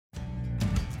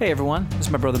Hey everyone, this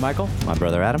is my brother Michael. My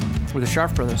brother Adam. We're the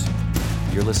Sharp Brothers.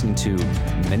 You're listening to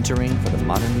Mentoring for the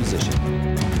Modern Musician.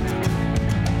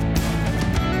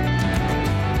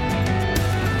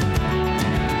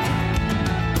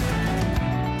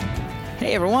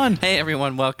 Hey everyone. Hey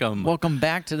everyone, welcome. Welcome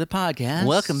back to the podcast.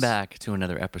 Welcome back to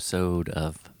another episode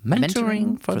of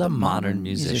Mentoring for the Modern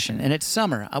Musician. And it's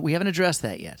summer. We haven't addressed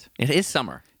that yet. It is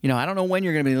summer. You know, I don't know when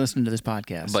you're going to be listening to this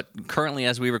podcast. But currently,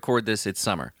 as we record this, it's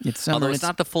summer. It's summer. Although it's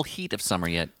not the full heat of summer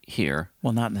yet here.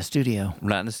 Well, not in the studio.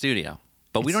 Not in the studio.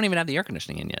 But we don't even have the air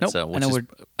conditioning in yet. Nope. So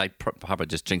I probably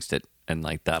just jinxed it, and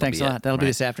that'll Thanks be a lot. it. That'll be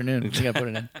this afternoon. We got to put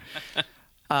it in.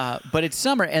 But it's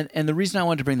summer, and the reason I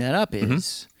wanted to bring that up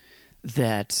is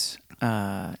that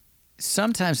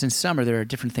sometimes in summer there are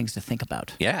different things to think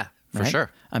about. Yeah, for right?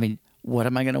 sure. I mean, what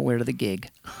am I going to wear to the gig?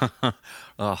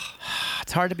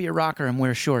 It's hard to be a rocker and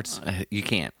wear shorts. You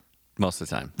can't most of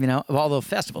the time. You know, although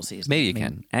festival season. Maybe you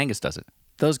can. Angus does it.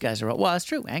 Those guys are, well, that's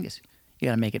true. Angus, you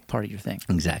got to make it part of your thing.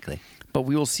 Exactly. But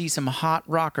we will see some hot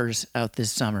rockers out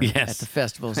this summer at the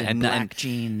festivals in black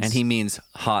jeans. And he means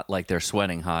hot like they're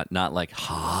sweating hot, not like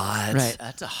hot. Right.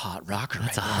 That's a hot rocker.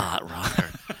 That's a hot rocker.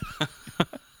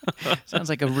 Sounds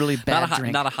like a really bad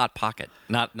drink. Not a hot pocket.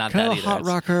 Not Can that I have either. a hot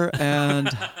rocker and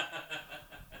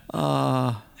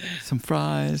some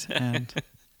fries and...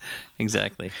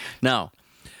 Exactly. No.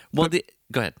 Well,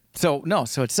 go ahead. So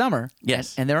it's summer.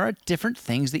 Yes. And there are different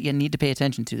things that you need to pay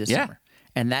attention to this summer.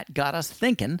 And that got us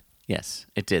thinking. Yes,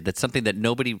 it did. That's something that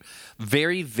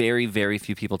very, very, very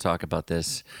few people talk about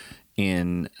this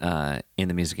in the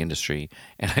music industry.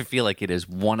 And I feel like it is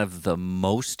one of the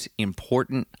most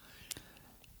important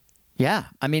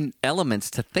elements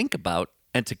to think about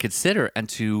and to consider and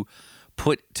to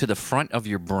put to the front of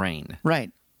your brain.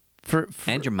 Right.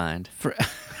 And your mind.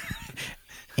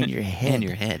 In your head. In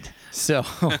your head. So,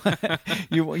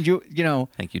 you know.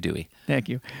 Thank you, Dewey. Thank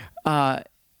you.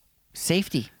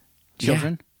 Safety,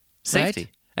 children. Yeah. Safety. Right?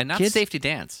 And not Kids? safety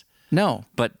dance. No.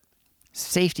 But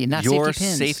safety, not your safety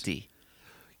pins. Safety.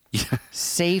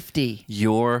 Safety.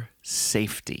 Your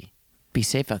safety. Be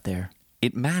safe out there.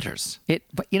 It matters.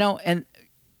 But you know, and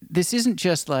this isn't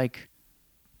just like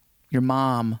your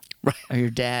mom or your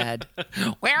dad.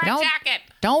 Wear a jacket.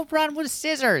 Don't run with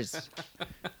scissors.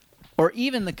 Or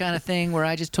even the kind of thing where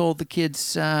I just told the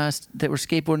kids that were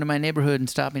skateboarding in my neighborhood and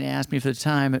stopped me to ask me for the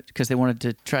time because they wanted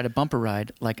to try to bumper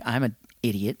ride, like I'm an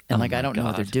idiot and I don't know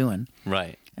what they're doing.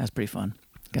 Right. That was pretty fun.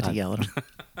 Got to yell at them.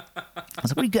 I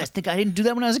was like, what do you guys think? I didn't do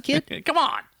that when I was a kid? Come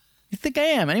on. You think I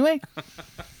am anyway?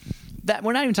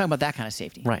 We're not even talking about that kind of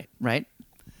safety. Right. Right?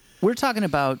 We're talking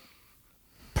about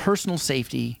personal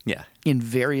safety in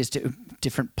various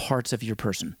different parts of your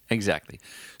person. Exactly.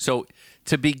 So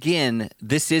to begin,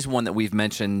 this is one that we've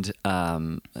mentioned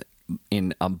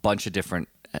in a bunch of different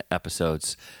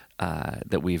episodes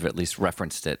that we've at least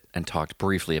referenced it and talked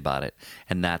briefly about it,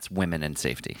 and that's women and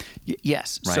safety.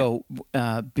 Yes. Right? So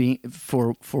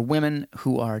for women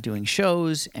who are doing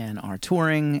shows and are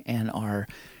touring and are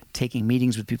taking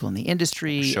meetings with people in the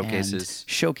industry,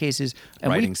 showcases,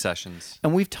 and writing sessions,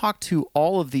 and we've talked to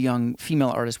all of the young female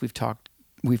artists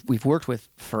we've worked with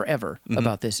forever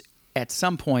about this. At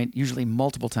some point, usually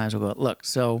multiple times, we'll go, look.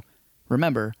 So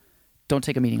remember, don't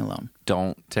take a meeting alone.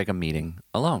 Don't take a meeting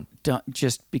alone. Don't,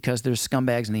 just because there's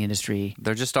scumbags in the industry.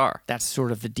 There just are. That's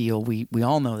sort of the deal. We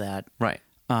all know that, right?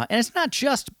 And it's not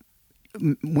just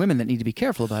women that need to be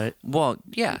careful about it. Well,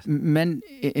 yeah. Men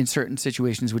in certain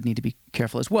situations would need to be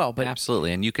careful as well. But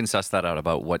absolutely, and you can suss that out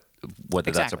about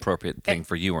whether that's appropriate thing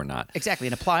for you or not. Exactly,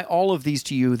 and apply all of these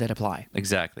to you that apply.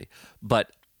 Exactly, but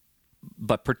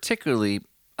particularly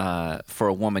for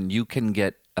a woman, you can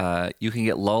get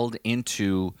lulled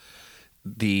into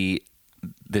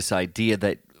this idea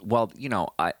that, well, you know,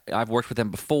 I've worked with them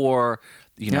before.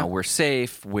 You know, we're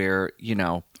safe. Or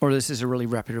this is a really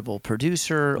reputable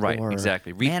producer, or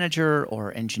exactly. Manager,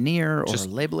 or engineer, or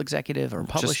label executive, or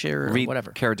publisher, or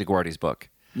whatever. Cara DeGuardi's book.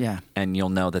 Yeah, and you'll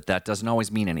know that doesn't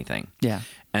always mean anything. Yeah,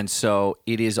 and so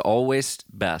it is always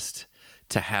best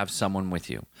to have someone with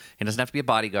you. It doesn't have to be a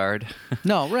bodyguard.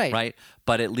 No, right, right,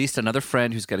 but at least another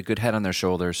friend who's got a good head on their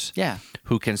shoulders. Yeah,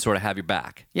 who can sort of have your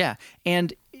back. Yeah,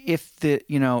 and if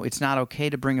it's not okay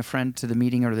to bring a friend to the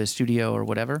meeting or the studio or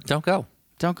whatever, don't go.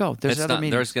 Don't go. There's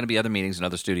meetings. There's going to be other meetings and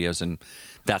other studios, and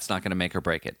that's not going to make or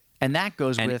break it. And that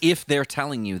goes and with... if they're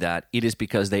telling you that, it is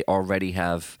because they already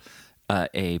have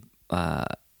a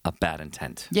bad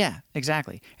intent. Yeah,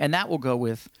 exactly. And that will go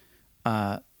with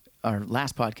our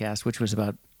last podcast, which was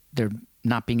about there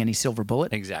not being any silver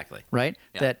bullet. Exactly. Right?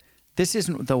 Yeah. That this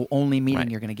isn't the only meeting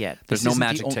you're going to get. There's no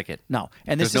magic ticket. No.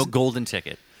 And there's no golden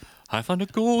ticket. I found a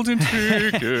golden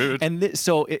ticket. And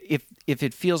so if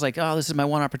it feels like, oh, this is my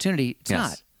one opportunity, it's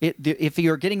Yes. not. If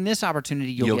you're getting this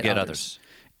opportunity, you'll get others.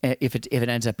 If it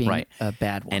ends up being Right. a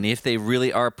bad one. And if they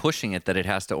really are pushing it that it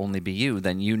has to only be you,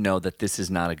 then you know that this is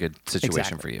not a good situation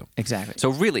Exactly. for you. Exactly. So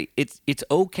really, it's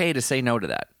okay to say no to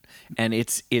that. And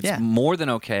it's Yeah. more than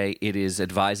okay. It is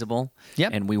advisable.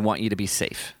 Yep. And we want you to be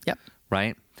safe. Yep.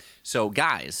 Right? So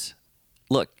guys,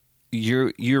 look,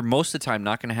 you're most of the time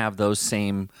not going to have those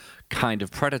same kind of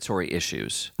predatory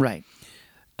issues. Right.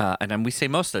 And then we say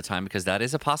most of the time because that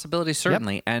is a possibility,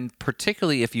 certainly. And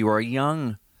particularly if you are a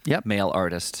young Yep. male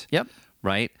artist. Yep.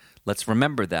 Right? Let's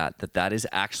remember that is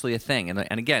actually a thing.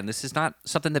 And again, this is not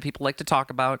something that people like to talk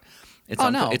about. It's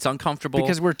no. it's uncomfortable.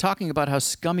 Because we're talking about how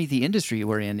scummy the industry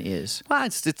we're in is. Well,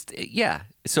 it's yeah.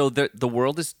 So the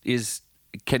world is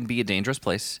can be a dangerous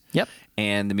place. Yep.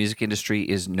 And the music industry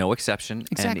is no exception,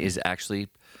 Exactly. and is actually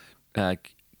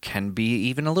can be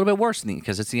even a little bit worse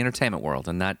because it's the entertainment world,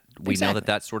 and that we know Exactly.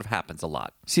 that sort of happens a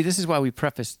lot. See, this is why we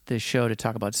prefaced the show to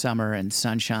talk about summer and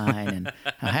sunshine and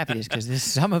how happy it is, because this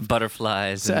some of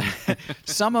Butterflies. And,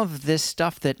 some of this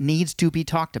stuff that needs to be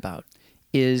talked about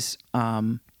is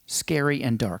scary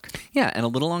and dark yeah, and a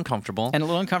little uncomfortable. and a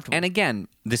little uncomfortable. And again,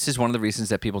 this is one of the reasons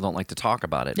that people don't like to talk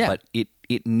about it. Yeah. But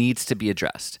it needs to be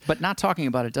addressed. But not talking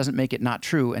about it doesn't make it not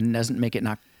true, and doesn't make it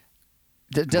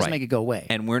Right. make it go away.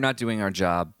 And we're not doing our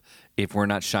job if we're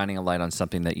not shining a light on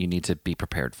something that you need to be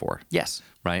prepared for. Yes,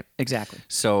 Right? exactly.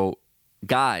 So,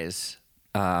 guys,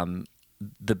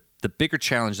 the bigger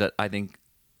challenge that I think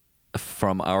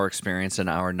from our experience and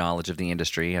our knowledge of the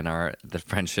industry and the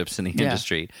friendships in the Yeah.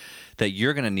 industry that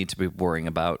you're going to need to be worrying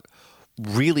about,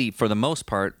 really, for the most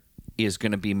part, is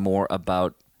going to be more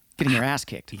about Getting your ass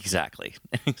kicked. exactly.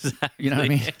 You know what I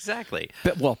mean? Exactly.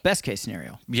 Well, best case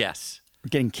scenario, Yes.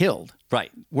 getting killed.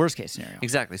 Right. Worst case scenario.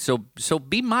 Exactly. So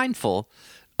be mindful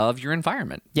of your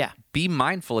environment. Yeah. Be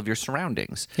mindful of your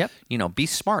surroundings. Yep. Be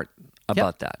smart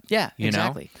about that. Yeah, you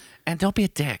exactly. know? And don't be a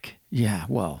dick, Yeah,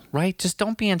 well, right? Just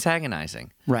don't be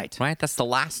antagonizing. right. Right? That's the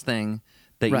last thing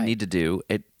that you Right. need to do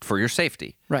for your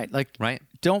safety. Right. Like, Right?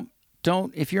 don't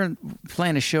if you're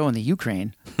playing a show in the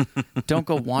Ukraine, don't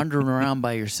go wandering around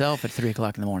by yourself at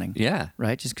 3:00 in the morning. Yeah.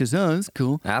 Right. Just because it's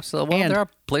cool. Absolutely. Well, And- there are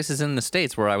places in the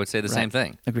States where I would say the same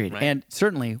thing. Agreed. Right? And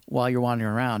certainly while you're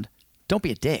wandering around, don't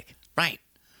be a dick. right.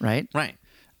 Right. Right.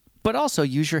 But also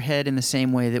use your head in the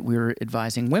same way that we're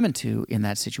advising women to in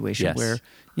that situation, Yes.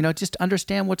 where just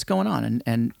understand what's going on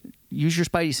and use your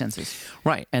spidey senses.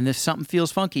 Right. And if something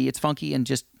feels funky, it's funky, and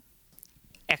just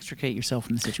extricate yourself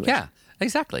from the situation. Yeah.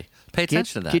 Exactly. Pay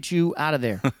attention to that. Get you out of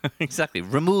there. Exactly.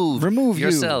 Remove you.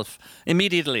 yourself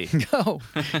immediately. Go.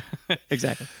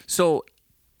 Exactly. So,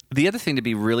 the other thing to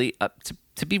be really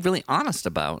to be really honest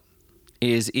about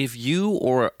is if you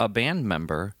or a band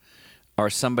member are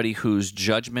somebody whose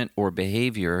judgment or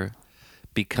behavior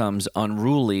becomes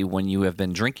unruly when you have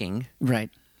been drinking, Right.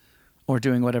 Or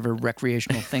doing whatever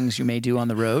recreational things you may do on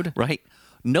the road. right?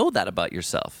 Know that about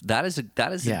yourself. That is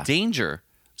Yeah. a danger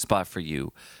spot for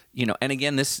you. And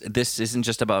again, this isn't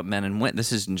just about men and women.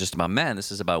 This isn't just about men.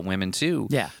 This is about women too.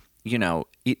 Yeah.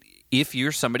 If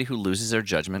you're somebody who loses their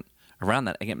judgment around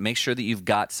that, again, make sure that you've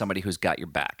got somebody who's got your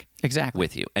back. Exactly.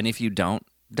 With you. And if you don't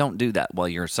do that while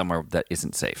you're somewhere that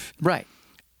isn't safe, Right.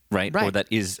 right? Right. Or that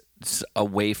is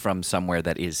away from somewhere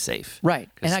that is safe. Right.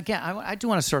 'Cause- And again, I do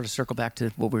want to sort of circle back to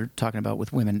what we were talking about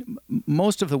with women.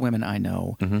 Most of the women I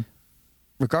know,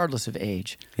 regardless of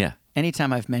age, Yeah.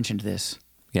 anytime I've mentioned this,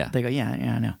 Yeah. they go, yeah,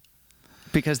 I know.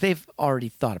 Because they've already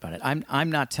thought about it.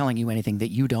 I'm not telling you anything that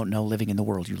you don't know living in the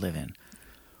world you live in.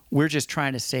 We're just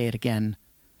trying to say it again,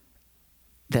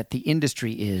 that the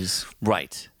industry is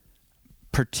Right.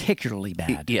 particularly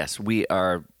bad. Yes, we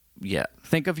are. Yeah.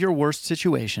 Think of your worst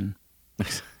situation,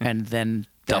 and then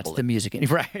that's Double the it. music,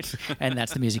 right? And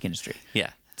that's the music industry.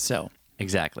 Yeah. So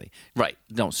Exactly. Right.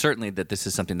 No, certainly that this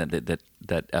is something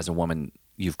that as a woman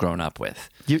you've grown up with.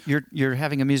 you're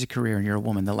having a music career and you're a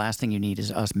woman. The last thing you need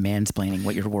is us mansplaining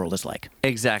what your world is like.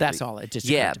 Exactly. That's all. It just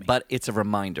yeah, occurred to me. but it's a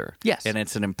reminder. Yes. And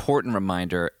it's an important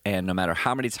reminder. And no matter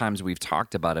how many times we've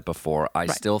talked about it before, I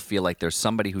still feel like there's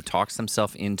somebody who talks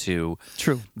themselves into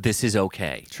True. this is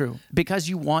okay. True. Because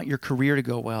you want your career to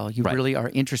go well. You Right. really are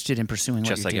interested in pursuing what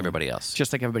Just you're like doing. everybody else.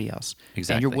 Just like everybody else. And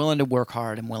Exactly. you're willing to work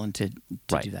hard and willing to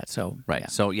Right. do that. So Right. yeah.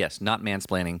 So yes, not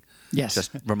mansplaining. Yes.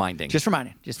 Just reminding. Just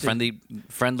reminding. Just to-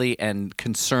 friendly and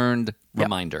concerned Yep.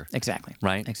 reminder. Exactly.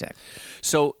 Right? Exactly.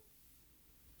 So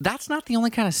that's not the only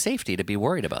kind of safety to be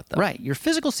worried about, though. Right. Your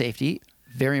physical safety,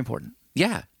 very important.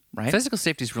 Yeah. Right? Physical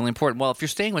safety is really important. Well, if you're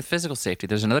staying with physical safety,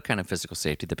 there's another kind of physical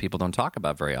safety that people don't talk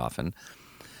about very often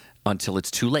until it's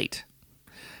too late.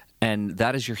 And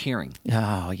that is your hearing,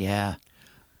 Oh, yeah.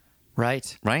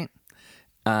 Right. right?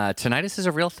 Tinnitus is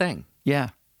a real thing. Yeah.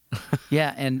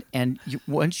 Yeah, and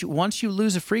once you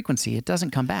lose a frequency, it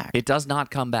doesn't come back. It does not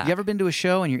come back. You ever been to a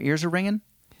show and your ears are ringing?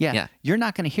 Yeah. Yeah. You're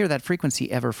not going to hear that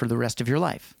frequency ever for the rest of your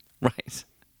life. Right.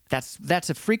 That's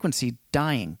a frequency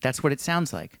dying. That's what it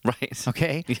sounds like. Right.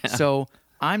 Okay? Yeah. So,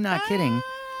 I'm not kidding.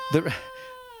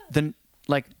 The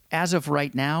like as of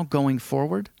right now going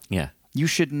forward, Yeah. you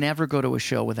should never go to a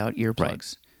show without earplugs.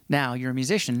 Right. Now, you're a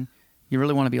musician, you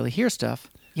really want to be able to hear stuff.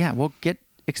 Yeah, well, get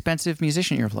expensive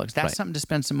musician earplugs. That's Right. something to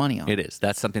spend some money on. It is.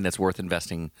 That's something that's worth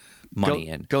investing money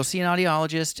in. Go see an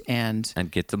audiologist and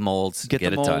And get the molds. get the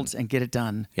it molds done. and get it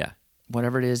done. Yeah.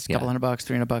 Whatever it is, a couple Yeah. $100,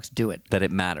 $300, do it. That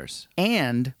it matters.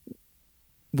 And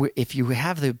if you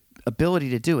have the ability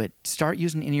to do it, start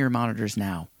using in-ear monitors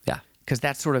now. Yeah. Because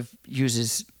that sort of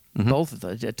uses both of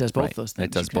those. It does both Right. those things.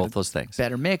 It does You can both have those things.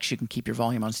 Better mix. You can keep your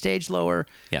volume on stage lower.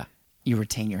 Yeah. You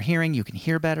retain your hearing. You can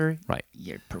hear better. Right.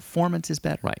 Your performance is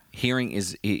better. Right. Hearing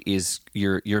is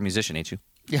you're a musician, ain't you?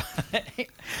 Yeah.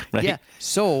 Right. Yeah.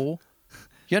 So,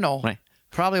 Right.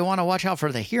 probably want to watch out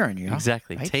for the hearing. You know?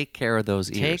 Exactly. Right? Take care of those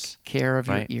ears. Take care of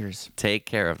Right. your ears. Take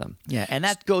care of them. Yeah, and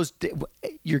that goes.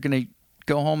 You're gonna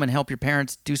go home and help your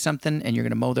parents do something, and you're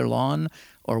gonna mow their lawn,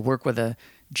 or work with a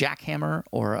jackhammer,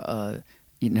 or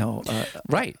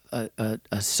Right.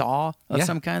 a saw of Yeah.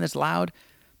 some kind that's loud.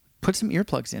 Put some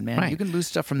earplugs in, man. Right. You can lose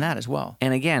stuff from that as well.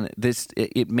 And again,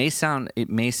 it may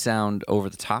sound over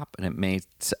the top, and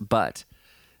but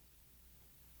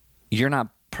you're not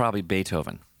probably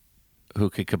Beethoven, who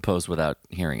could compose without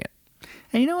hearing it.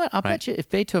 And you know what? I'll Right. bet you if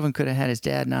Beethoven could have had his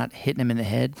dad not hitting him in the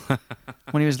head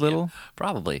when he was little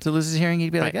Probably. to lose his hearing,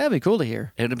 he'd be like, Right. "That'd be cool to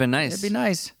hear. It would have been nice. It'd be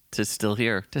nice to still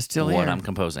hear to what hear. I'm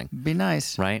composing, Be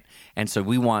nice." right? And so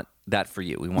we want that for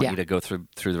you. We want Yeah. you to go through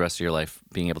the rest of your life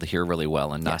being able to hear really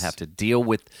well and not Yes. have to deal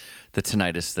with the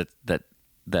tinnitus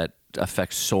that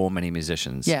affects so many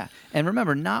musicians. Yeah, and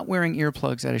remember, not wearing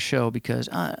earplugs at a show because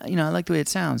I like the way it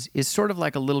sounds is sort of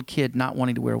like a little kid not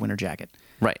wanting to wear a winter jacket.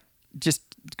 Right. Just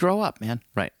grow up, man.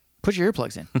 Right. Put your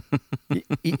earplugs in.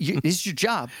 This is your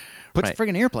job. Put Right. your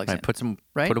friggin' earplugs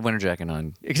Right. in. Put a winter jacket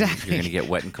on. Exactly. You're going to get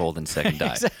wet and cold and sick and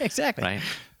die. Exactly. Right.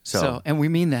 So, and we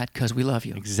mean that because we love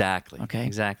you. Exactly. Okay.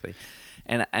 Exactly.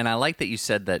 And I like that you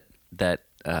said that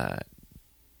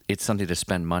it's something to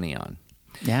spend money on,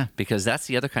 Yeah. because that's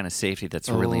the other kind of safety that's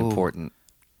really Oh, important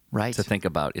Right. to think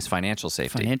about is financial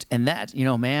safety. And that,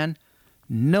 man,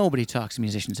 nobody talks to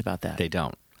musicians about that. They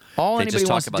don't. All they anybody just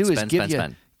talk wants to about do spend, is give spend, you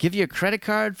spend. give you a credit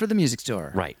card for the music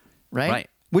store. Right. Right. Right.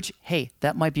 Which, hey,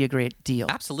 that might be a great deal.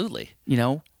 Absolutely. We've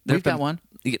There've got been- one.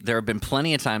 There have been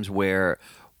plenty of times where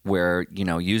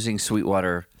using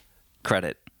Sweetwater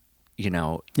credit,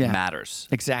 Yeah. matters.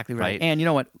 Exactly right. Right. And you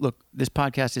know what? Look, this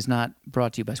podcast is not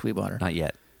brought to you by Sweetwater, Not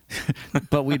yet.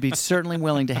 but we'd be certainly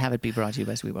willing to have it be brought to you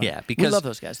by Sweetwater. Yeah, we because- love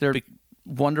those guys. They're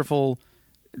wonderful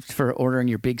for ordering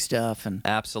your big stuff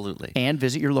Absolutely. and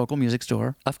visit your local music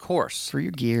store Of course. for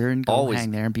your gear and go Always-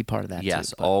 hang there and be part of that. Yes,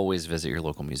 too. But- always visit your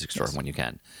local music store when you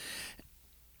can.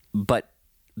 But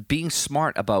being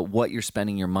smart about what you're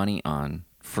spending your money on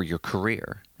for your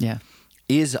career yeah.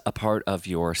 is a part of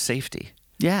your safety.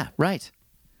 Yeah, right.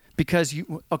 Because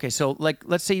so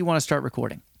let's say you want to start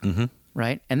recording,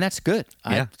 right? And that's good.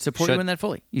 Yeah, I support you should. in that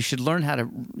fully. You should learn how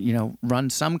to, run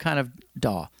some kind of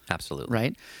DAW, Absolutely.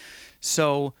 right?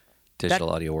 So Digital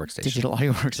audio workstation. digital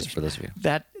audio workstation. Just for those of you.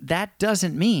 That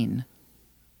doesn't mean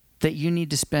that you need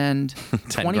to spend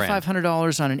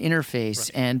 $2,500 on an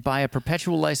interface and buy a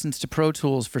perpetual license to Pro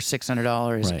Tools for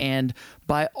 $600 Right. and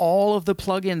buy all of the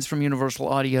plugins from Universal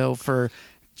Audio for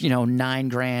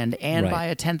 $9,000 and Right. buy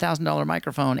a $10,000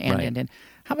 microphone Right. and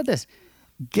how about this?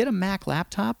 Get a Mac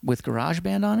laptop with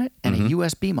GarageBand on it and a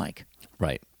USB mic.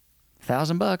 Right.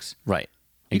 $1,000. Right.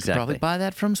 You could Exactly. probably buy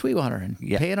that from Sweetwater and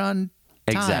Yeah. pay it on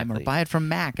time, Exactly. or buy it from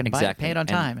Mac and Exactly. pay it on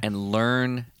time. And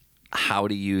learn how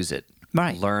to use it.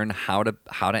 Right. Learn how to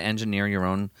engineer your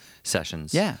own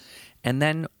sessions. Yeah. And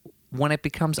then when it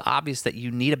becomes obvious that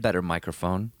you need a better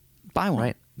microphone, buy one.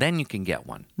 right, then you can get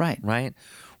one. Right. Right?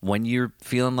 When you're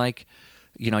feeling like,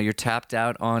 you're tapped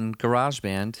out on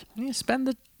GarageBand, you spend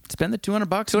the Spend the $200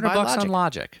 $200 and buy on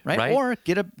Logic, right? Or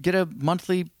get a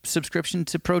monthly subscription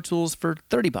to Pro Tools for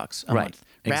 $30 a Right. month,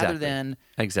 rather Exactly. than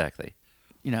Exactly.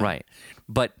 Right.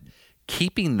 But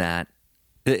keeping that,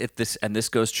 if this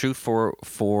goes true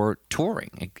for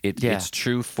touring. Yeah. It's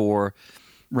true for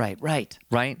Right.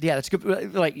 Right? Yeah, that's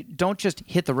good. Like, don't just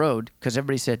hit the road because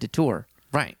everybody said to tour.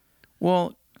 right.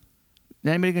 Well, is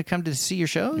anybody gonna come to see your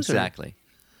shows? Or Exactly.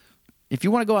 if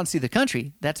you want to go out and see the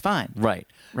country, that's fine. Right.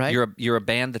 Right. You're a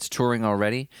band that's touring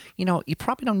already. You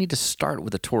probably don't need to start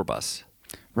with a tour bus.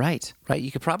 Right. right?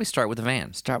 You could probably start with a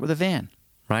van, Start with a van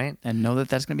right? and know that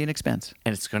that's going to be an expense.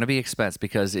 And it's going to be expense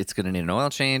because it's going to need an oil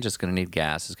change. It's going to need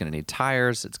gas. It's going to need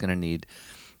tires. It's going to need,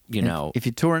 If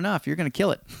you tour enough, you're going to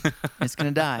kill it. It's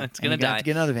going to die. it's going to die. Have to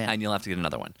get another van. And you'll have to get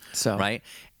another one. So- right?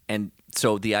 And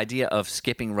so the idea of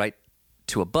skipping right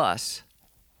to a bus,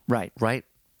 right.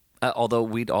 although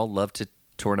we'd all love to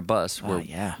tour in a bus where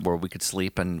yeah. where we could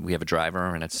sleep and we have a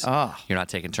driver and it's you're not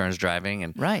taking turns driving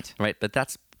and Right. But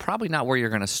that's probably not where you're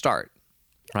going to start.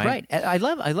 Right. I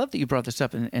love that you brought this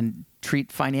up and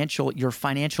treat your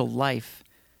financial life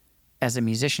as a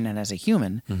musician and as a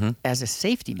human as a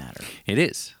safety matter. It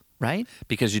is. Right?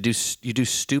 Because you do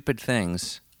stupid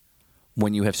things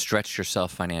when you have stretched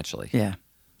yourself financially. Yeah.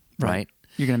 Right?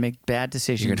 You're going to make bad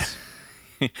decisions.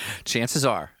 Chances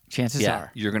are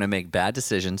are. you're going to make bad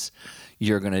decisions.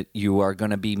 You are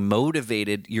going to be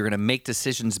motivated. You're going to make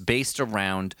decisions based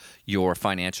around your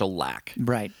financial lack.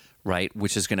 Right,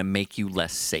 which is going to make you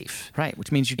less safe. Right,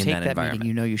 which means you in take that that environment. meeting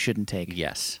you know you shouldn't take.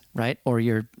 Yes. Right? Or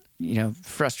you're,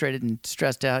 frustrated and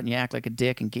stressed out and you act like a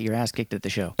dick and get your ass kicked at the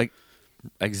show.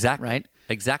 Exactly. Right?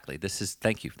 Exactly.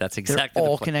 Thank you. That's They're exactly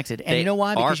all the point. connected. And They you know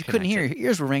why? are Because you couldn't hear. connected. Your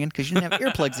ears were ringing because you didn't have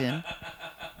earplugs in.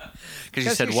 Because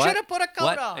you said you what? should have put a coat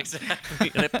What? on. Exactly.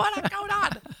 Put a coat on.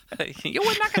 You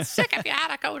would not get sick if you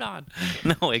had a coat on.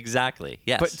 No, exactly.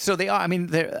 Yes. But so they are. I mean,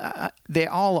 they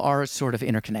all are sort of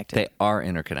interconnected. They are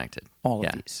interconnected. all Yeah.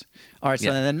 of these. All right. So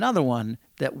Yeah. then another one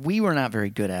that we were not very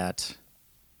good at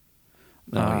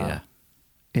Yeah.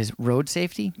 is road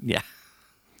safety. Yeah.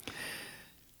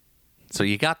 So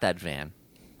you got that van,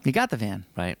 You got the van.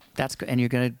 right? That's good. And you're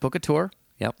going to book a tour,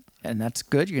 Yep. and that's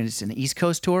good. You're going to do an East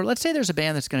Coast tour. Let's say there's a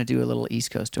band that's going to do a little East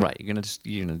Coast tour. Right. You're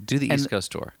gonna do the And- East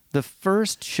Coast tour. The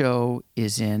first show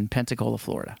is in Pensacola,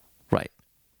 Florida. Right.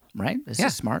 Right? This Yeah.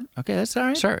 is smart. Okay, that's all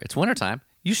right. Sure. It's wintertime.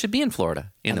 You should be in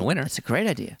Florida in the winter, That's a great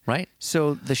idea. right?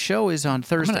 So the show is on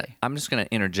Thursday. I'm just going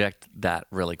to interject that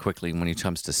really quickly when it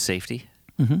comes to safety.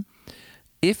 Mm-hmm.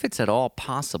 If it's at all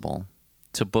possible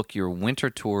to book your winter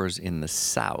tours in the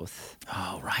south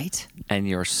Oh, right. and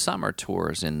your summer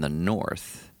tours in the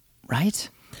north, Right?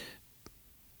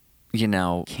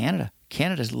 Canada.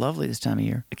 Canada's lovely this time of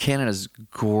year. Canada's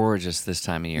gorgeous this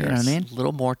time of year. You know what I mean? It's a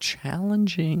little more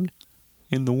challenging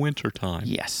in the wintertime.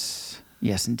 Yes.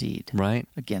 Yes, indeed. Right?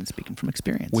 Again, speaking from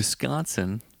experience.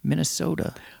 Wisconsin,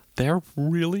 Minnesota. they're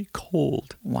really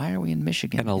cold. Why are we in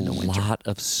Michigan And a in the winter? lot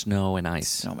of snow and ice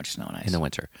So much snow and ice. in the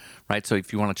winter. Right? So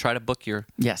if you want to try to book your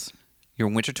Yes.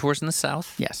 winter tours in the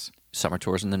south, Yes. summer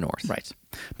tours in the north. Right.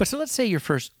 But so let's say your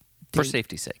first For date,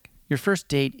 safety's sake. your first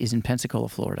date is in Pensacola,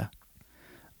 Florida,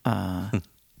 on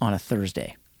a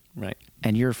Thursday, Right.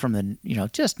 and you're from the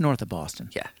just north of Boston.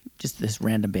 Yeah. Just this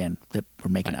random band that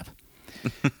we're making up.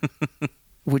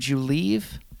 Would you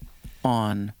leave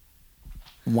on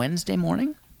Wednesday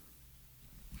morning,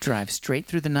 drive straight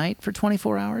through the night for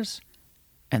 24 hours,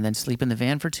 and then sleep in the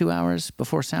van for 2 hours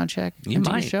before sound check You and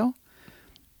do might. your show?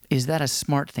 Is that a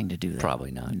smart thing to do? Then?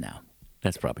 Probably not. No.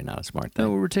 That's probably not a smart thing.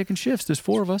 No, we're taking shifts. There's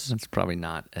 4 of us. That's probably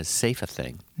not as safe a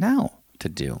thing No. to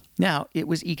do. Now, it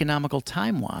was economical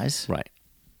time-wise, Right.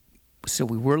 so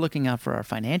we were looking out for our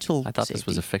financial I thought this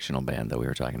was a safety. fictional band that we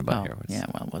were talking about Oh, here. yeah,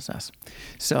 well, it was us.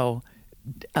 So,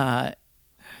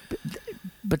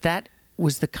 but that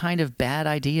was the kind of bad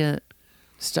idea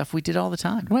stuff we did all the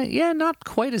time. Right. Yeah, not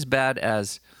quite as bad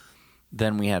as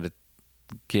then we had a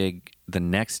gig the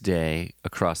next day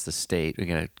across the state. We're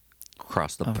going to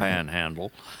cross the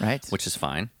panhandle, Right. which is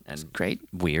fine and Great.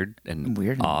 weird and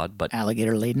and odd, but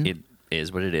Alligator laden. it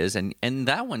is what it is. And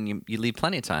that one, you leave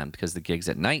plenty of time because the gig's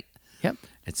at night. Yep.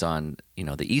 It's on,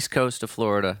 the east coast of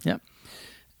Florida. Yep.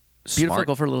 Beautiful. Smart.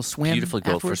 Go for a little swim. Beautiful. Go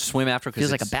for a afterwards. swim after. 'Cause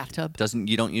Feels like a it's- bathtub.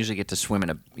 You don't usually get to swim in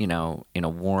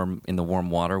the warm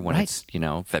water when Right.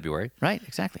 it's February. Right.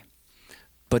 Exactly.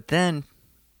 But then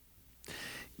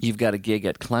you've got a gig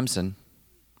at Clemson,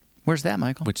 Where's that,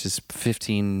 Michael? which is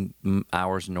 15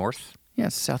 hours north. Yeah,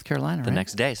 it's South Carolina. The right?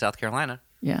 next day, South Carolina,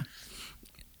 Yeah.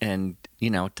 and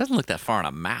it doesn't look that far on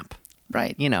a map.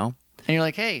 Right. And And you're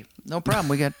like, hey, no problem.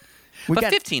 We got but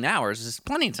 15 hours is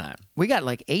plenty of time. we got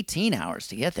like 18 hours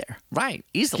to get there. Right,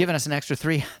 easily. Giving us an extra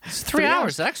 3 It's 3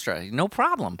 hours extra, no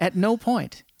problem. At no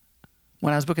point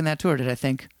when I was booking that tour did I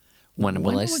think, When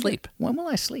will I would sleep? When will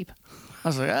I sleep? I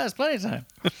was like, that's plenty of time.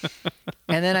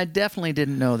 And then I definitely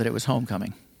didn't know that it was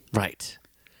homecoming. Right.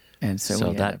 And so, So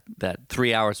we had that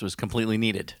 3 hours was completely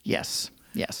needed. yes.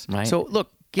 Right. So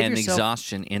look, give and yourself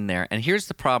exhaustion in there. And here's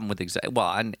the problem with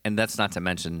and that's not to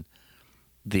mention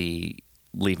the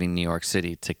leaving New York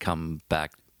City to come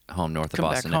back home north of Come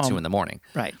back Boston at home. 2 a.m.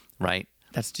 right. Right.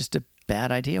 That's just a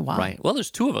bad idea. Why? Right. Well,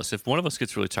 there's two of us. If one of us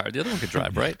gets really tired, the other one could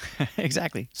drive, right?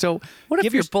 Exactly. So What if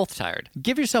give you're both tired?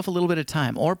 give yourself a little bit of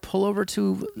time, or pull over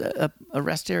to a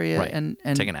rest area Right. and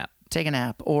Take a nap. Take a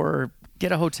nap, or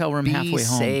get a hotel room halfway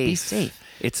home. Be safe.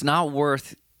 It's not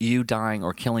worth you dying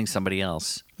or killing somebody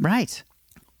else Right.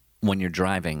 when you're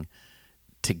driving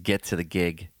to get to the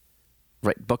gig.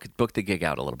 Right. Book the gig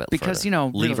out a little bit Because, further. you know,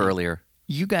 leave really- earlier.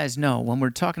 You guys know when we're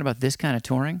talking about this kind of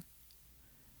touring,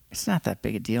 it's not that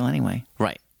big a deal anyway.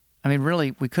 Right. I mean,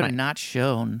 really, we could have Right. not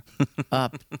shown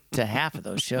up to half of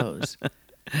those shows,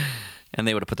 And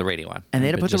they would have put the radio on. and they'd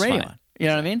have Been put the just radio fine. on. You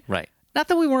know what I mean? Right. Not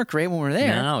that we weren't great when we were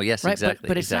there. No, yes, right? exactly,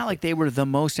 But it's not exactly. like they were the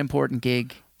most important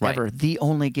gig Right. ever, the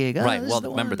only gig. Oh, Right. this Well, is the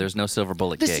remember, one. there's no silver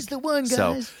bullet This gig. is the one,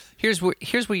 So guys. here's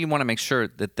where you want to make sure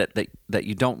that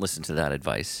you don't listen to that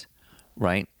advice,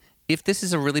 right? If this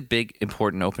is a really big,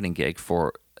 important opening gig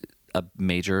for a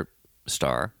major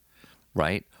star,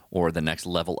 right, or the next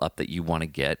level up that you want to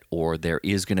get, or there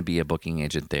is going to be a booking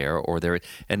agent there,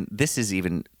 and this is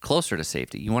even closer to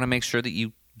safety. You want to make sure that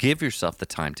you give yourself the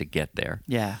time to get there,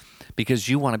 Yeah. because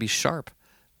you want to be sharp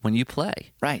when you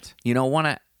play. Right. You don't want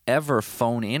to ever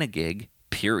phone in a gig,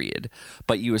 period.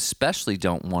 But you especially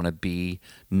don't want to be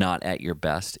not at your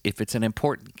best if it's an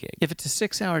important gig. If it's a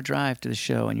 6-hour drive to the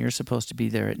show and you're supposed to be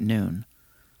there at noon,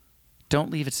 don't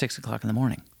leave at 6 o'clock in the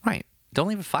morning. Right. Don't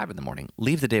leave at 5 in the morning.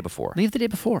 Leave the day before. Leave the day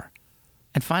before,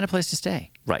 and find a place to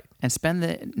stay. Right. And spend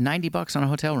the $90 on a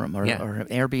hotel room or an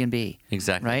Airbnb.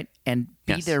 Exactly. Right. And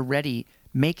be Yes. there ready.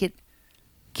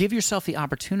 Give yourself the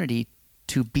opportunity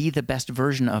to be the best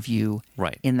version of you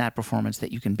Right. in that performance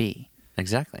that you can be.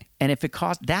 Exactly. And if it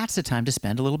costs, that's the time to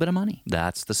spend a little bit of money.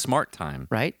 That's the smart time,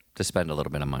 Right. to spend a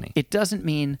little bit of money. It doesn't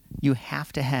mean you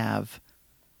have to have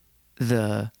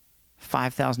the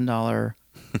 $5,000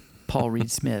 Paul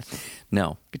Reed Smith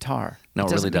No. guitar. No,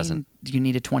 it really mean doesn't. You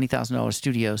need a $20,000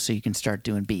 studio so you can start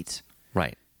doing beats,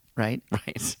 Right. right?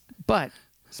 Right. But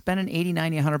spending $80,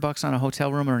 $90, $100 on a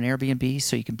hotel room or an Airbnb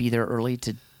so you can be there early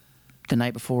to the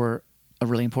night before a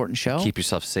really important show. Keep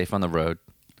yourself safe on the road.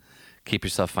 Keep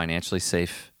yourself financially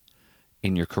safe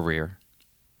in your career.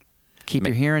 Keep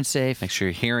your hearing safe. Make sure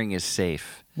your hearing is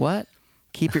safe. What?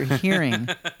 Keep your hearing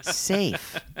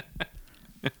safe.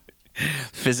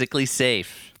 Physically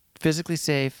safe. Physically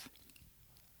safe.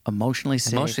 Emotionally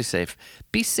safe. Emotionally safe.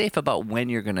 Be safe about when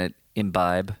you're going to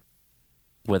imbibe,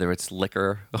 whether it's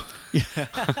liquor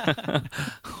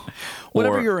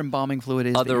Whatever or your embalming fluid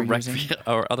is that other you're using.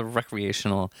 or other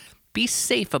recreational. Be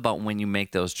safe about when you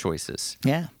make those choices.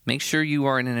 Yeah. Make sure you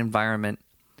are in an environment.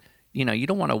 You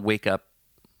don't want to wake up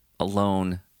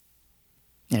alone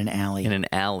In an alley. in an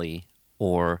alley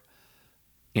or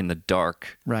in the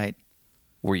dark Right.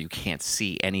 where you can't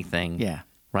see anything. Yeah.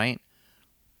 Right?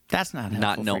 That's not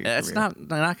helpful for your That's career.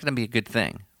 not going to be a good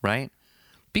thing, right?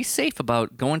 Be safe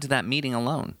about going to that meeting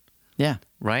alone, Yeah.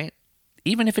 right?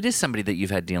 Even if it is somebody that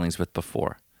you've had dealings with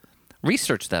before.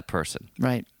 Research that person.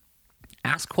 Right.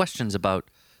 Ask questions about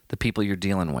the people you're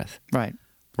dealing with. Right.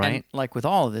 Right? And like with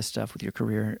all of this stuff, with your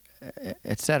career,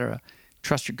 et cetera,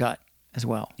 trust your gut as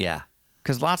well. Yeah.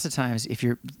 Because lots of times,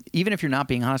 even if you're not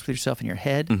being honest with yourself in your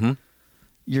head,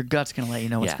 your gut's going to let you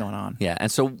know what's going on. Yeah.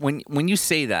 And so when you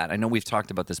say that, I know we've talked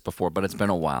about this before, but it's been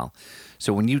a while.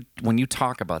 So when you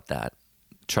talk about that,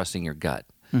 trusting your gut,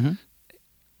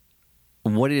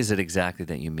 what is it exactly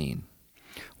that you mean?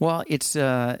 Well, it's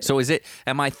So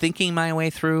am I thinking my way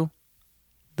through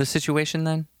the situation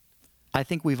then? I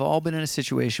think we've all been in a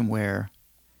situation where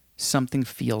something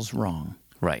feels wrong,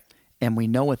 Right. and we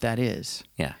know what that is,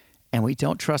 Yeah. and we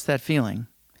don't trust that feeling,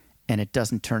 and it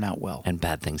doesn't turn out well, And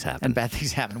bad things happen. and bad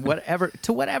things happen,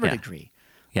 to whatever Yeah. degree.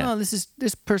 Yeah. Oh,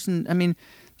 this person. I mean,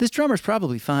 this drummer's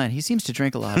probably fine. He seems to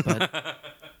drink a lot, but.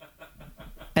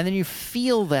 And then you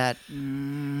feel that,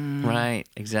 Right.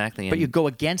 Exactly. but you go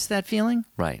against that feeling.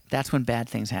 Right. That's when bad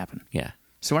things happen. Yeah.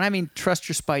 So when I mean trust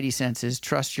your spidey senses,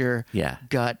 trust your Yeah.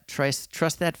 gut,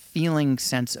 trust that feeling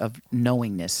sense of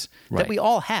knowingness Right. that we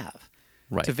all have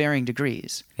Right. to varying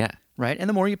degrees, Yeah. right? And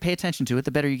the more you pay attention to it,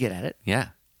 the better you get at it, Yeah.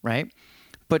 right?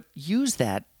 But use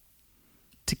that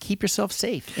to keep yourself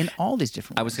safe in all these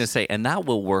different ways. I was going to say, and that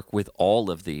will work with all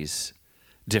of these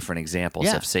different examples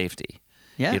Yeah. of safety.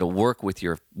 Yeah. It'll work with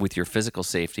your physical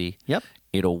safety. Yep.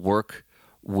 It'll work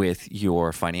with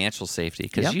your financial safety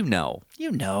because Yep. you know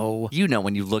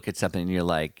when you look at something and you're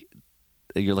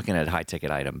looking at a high ticket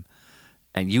item,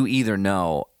 and you either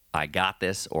know I got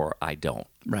this or I don't.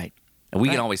 Right. And we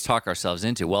Right. can always talk ourselves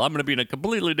into, well, I'm going to be in a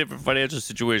completely different financial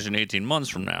situation 18 months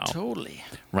from now. Totally.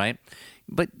 Right?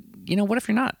 But, what if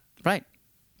you're not? Right.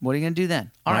 What are you going to do then?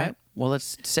 All Right. right. Well,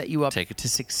 let's set you up Take it- to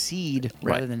succeed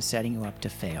rather Right. than setting you up to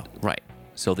fail. Right.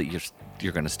 so that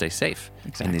you're going to stay safe in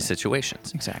Exactly. these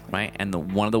situations. Exactly. Right? And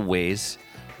one of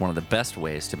the best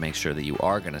ways to make sure that you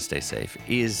are going to stay safe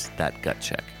is that gut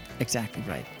check. Exactly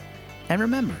right. And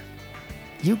remember,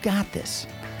 you got this.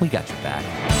 We got your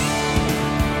back.